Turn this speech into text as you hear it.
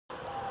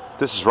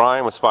This is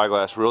Ryan with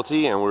Spyglass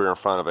Realty, and we're in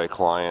front of a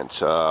client,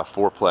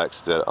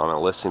 Fourplex, that on a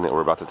listing that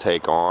we're about to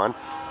take on.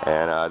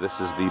 And this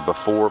is the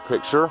before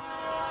picture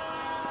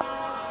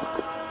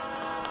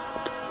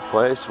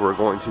place. We're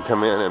going to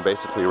come in and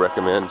basically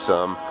recommend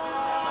some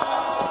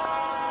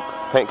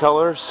paint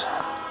colors,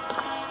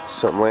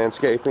 some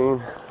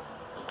landscaping,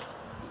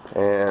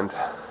 and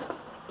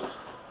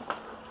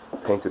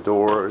paint the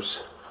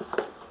doors.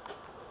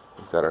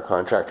 We've got our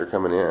contractor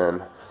coming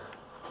in.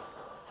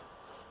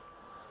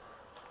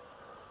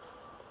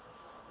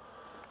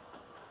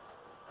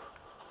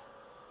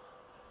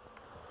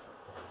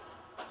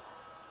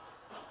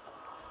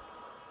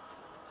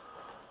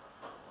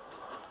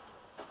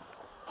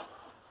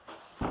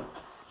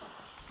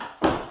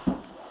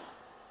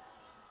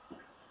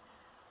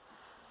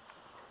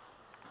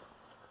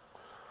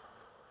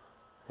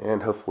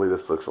 And hopefully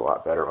this looks a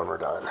lot better when we're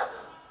done.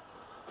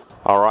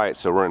 Alright,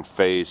 so we're in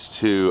phase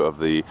 2 of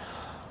the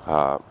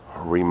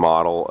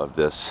remodel of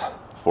this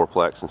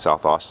Fourplex in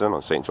South Austin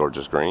on St.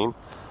 George's Green.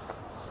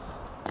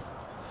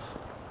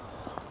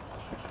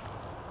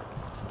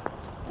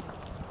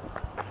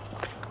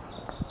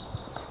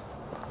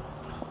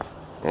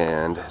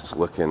 And it's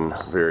looking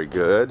very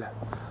good.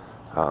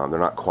 They're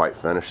not quite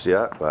finished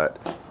yet, but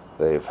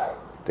they've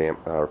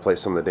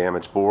replaced some of the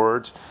damaged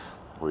boards.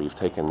 We've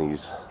taken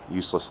these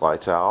useless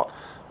lights out,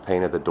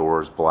 painted the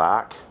doors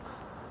black,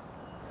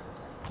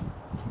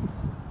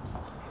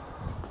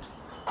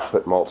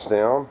 put mulch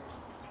down,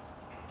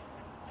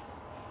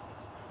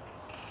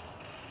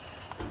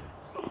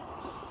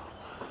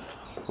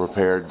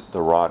 repaired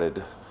the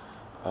rotted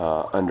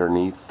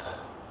underneath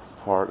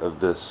part of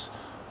this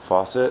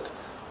faucet,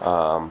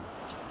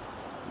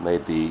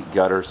 made the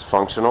gutters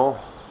functional.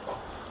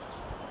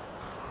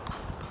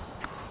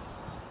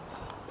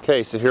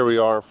 Okay, so here we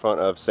are in front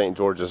of St.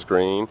 George's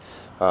Green,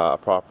 a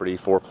property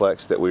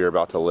Fourplex that we are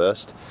about to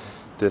list.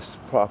 This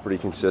property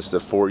consists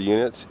of 4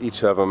 units,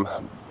 each of them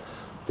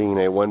being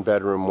a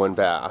 1-bedroom,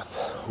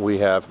 1-bath. We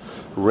have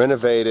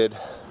renovated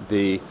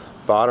the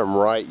bottom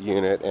right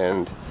unit,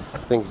 and I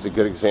think it's a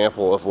good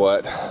example of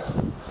what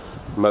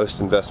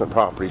most investment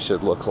properties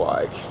should look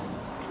like.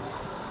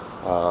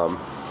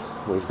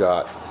 We've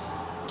got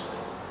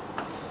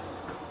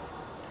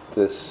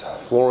this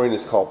flooring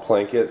is called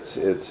Plankets.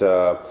 It's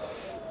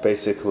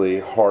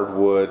basically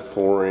hardwood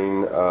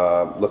flooring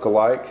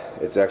look-alike.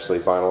 It's actually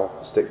vinyl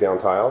stick-down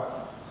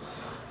tile.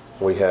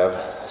 We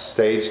have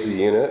staged the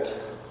unit.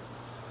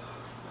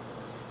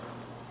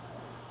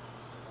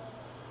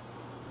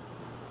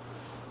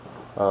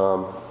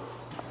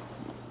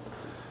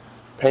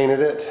 Painted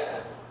it.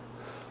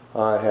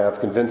 I have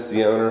convinced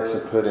the owner to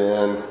put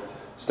in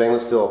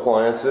stainless steel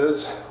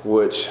appliances,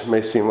 which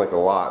may seem like a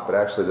lot, but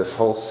actually this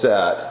whole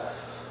set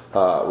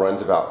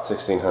runs about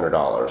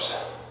 $1,600.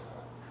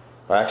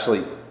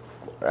 Actually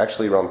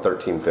around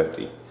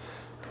 $1,350,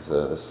 because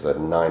this is a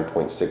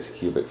 9.6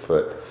 cubic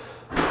foot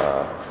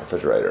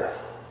refrigerator.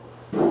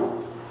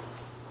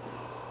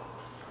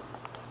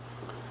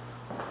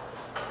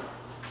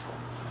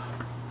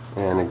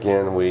 And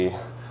again, we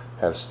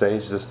have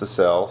staged this to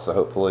sell, so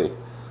hopefully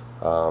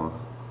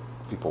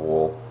people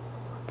will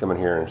come in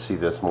here and see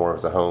this more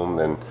as a home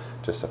than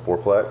just a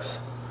fourplex.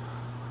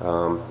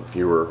 If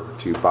you were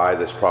to buy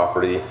this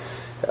property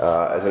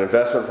as an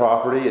investment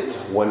property, it's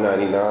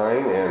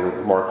 $199,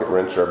 and market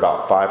rents are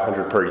about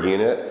 $500 per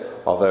unit,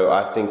 although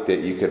I think that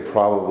you could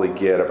probably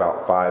get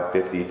about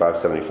 $550,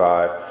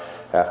 $575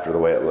 after the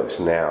way it looks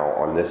now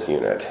on this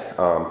unit.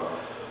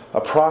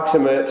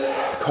 Approximate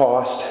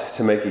cost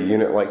to make a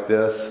unit like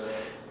this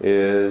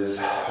is,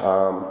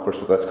 of course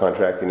with us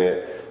contracting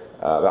it,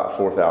 about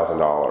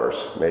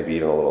 $4,000, maybe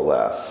even a little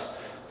less.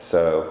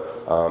 So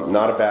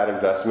not a bad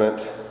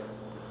investment.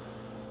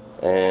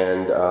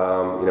 And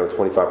you know,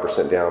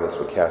 25% down, this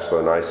would cash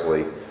flow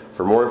nicely.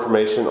 For more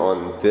information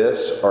on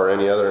this or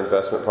any other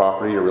investment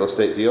property or real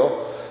estate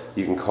deal,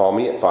 you can call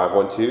me at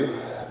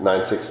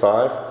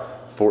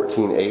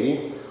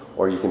 512-965-1480,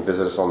 or you can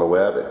visit us on the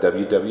web at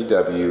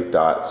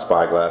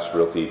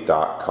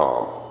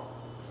www.spyglassrealty.com.